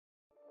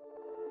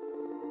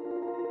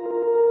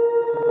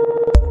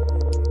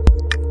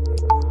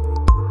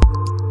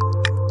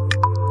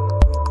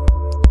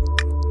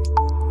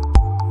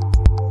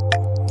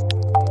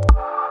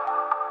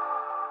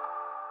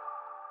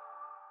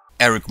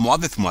Eric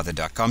Muathe,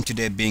 Muathe.com.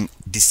 Today being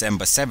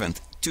December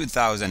 7th,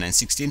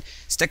 2016.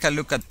 Let's take a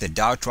look at the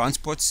Dow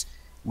Transports,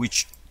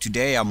 which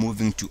today are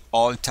moving to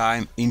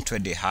all-time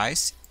intraday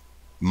highs.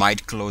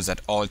 Might close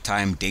at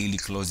all-time daily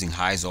closing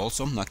highs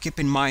also. Now keep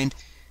in mind,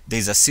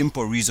 there's a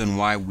simple reason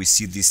why we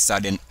see this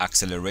sudden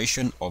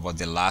acceleration over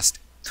the last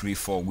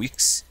 3-4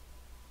 weeks.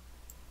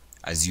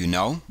 As you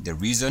know, the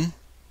reason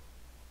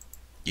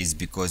is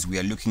because we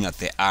are looking at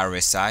the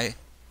RSI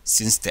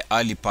since the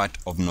early part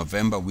of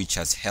November, which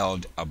has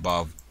held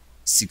above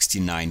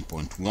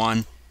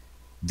 69.1.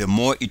 The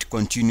more it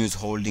continues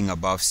holding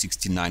above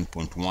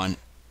 69.1,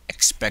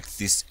 expect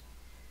this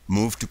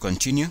move to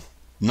continue.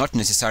 Not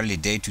necessarily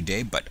day to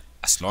day, but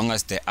as long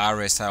as the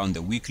RSI on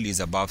the weekly is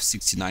above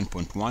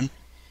 69.1,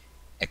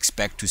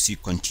 expect to see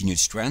continued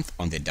strength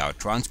on the Dow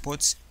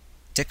Transports.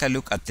 Take a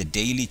look at the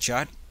daily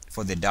chart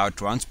for the Dow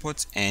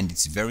Transports, and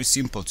it's very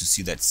simple to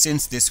see that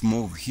since this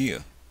move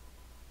here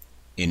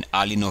in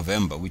early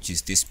November, which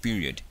is this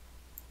period,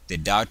 the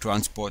Dow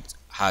Transport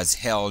has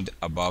held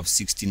above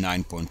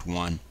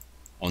 69.1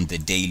 on the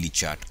daily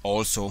chart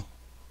also,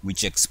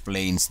 which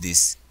explains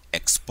this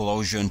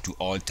explosion to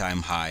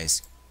all-time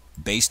highs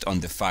based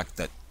on the fact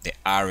that the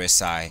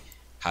RSI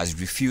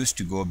has refused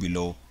to go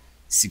below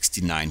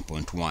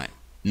 69.1.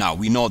 Now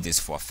we know this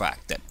for a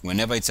fact that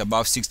whenever it's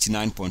above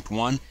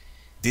 69.1,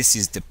 this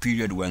is the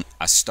period when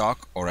a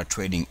stock or a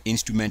trading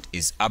instrument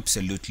is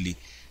absolutely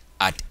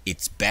at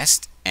its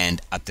best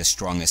and at the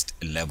strongest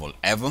level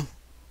ever.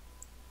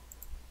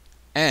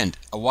 And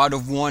a word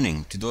of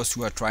warning to those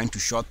who are trying to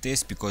short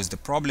this, because the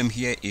problem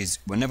here is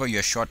whenever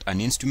you're short an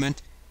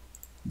instrument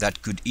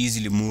that could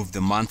easily move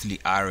the monthly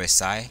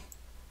RSI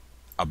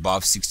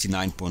above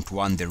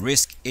 69.1, the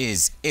risk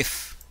is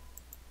if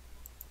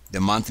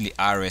the monthly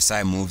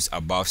RSI moves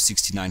above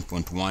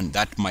 69.1,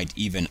 that might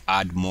even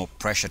add more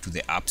pressure to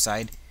the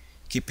upside.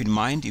 Keep in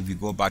mind, if you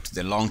go back to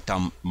the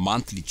long-term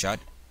monthly chart,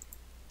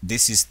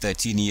 this is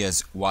 13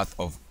 years worth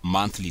of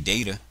monthly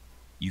data.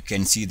 You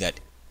can see that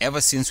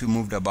ever since we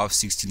moved above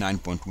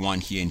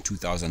 69.1 here in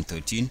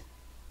 2013,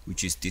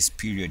 which is this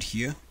period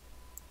here,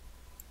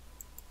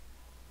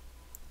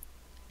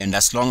 and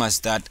as long as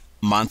that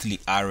monthly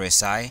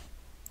RSI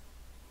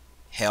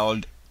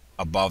held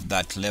above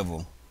that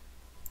level,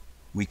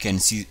 we can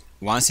see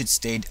once it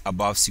stayed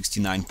above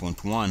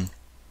 69.1,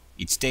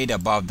 it stayed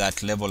above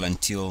that level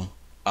until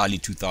early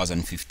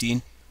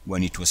 2015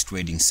 when it was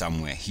trading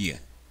somewhere here.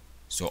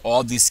 So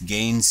all these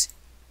gains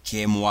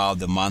came while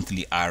the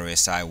monthly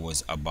RSI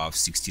was above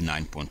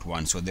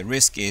 69.1. So the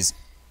risk is,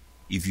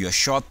 if you're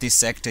short this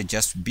sector,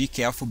 just be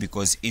careful,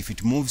 because if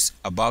it moves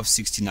above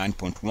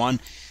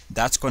 69.1,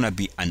 that's going to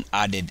be an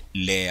added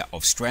layer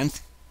of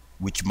strength,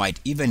 which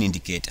might even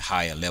indicate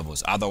higher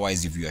levels.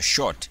 Otherwise, if you're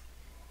short,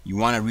 you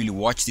want to really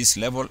watch this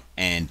level,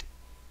 and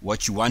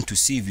what you want to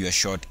see if you're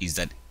short is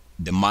that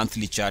the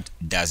monthly chart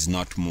does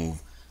not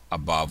move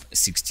above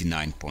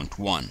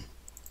 69.1.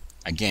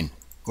 Again,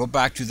 go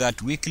back to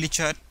that weekly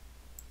chart.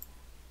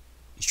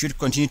 It should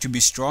continue to be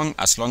strong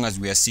as long as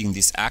we are seeing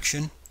this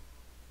action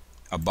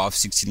above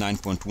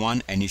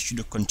 69.1, and it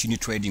should continue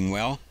trading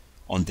well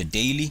on the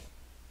daily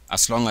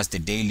as long as the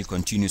daily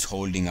continues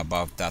holding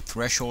above that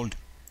threshold,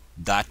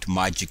 that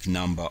magic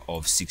number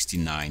of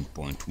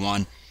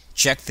 69.1.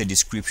 Check the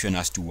description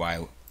as to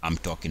why I'm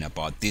talking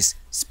about this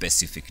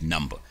specific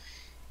number.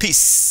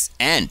 Peace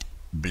and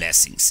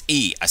blessings.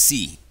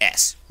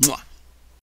 EACS.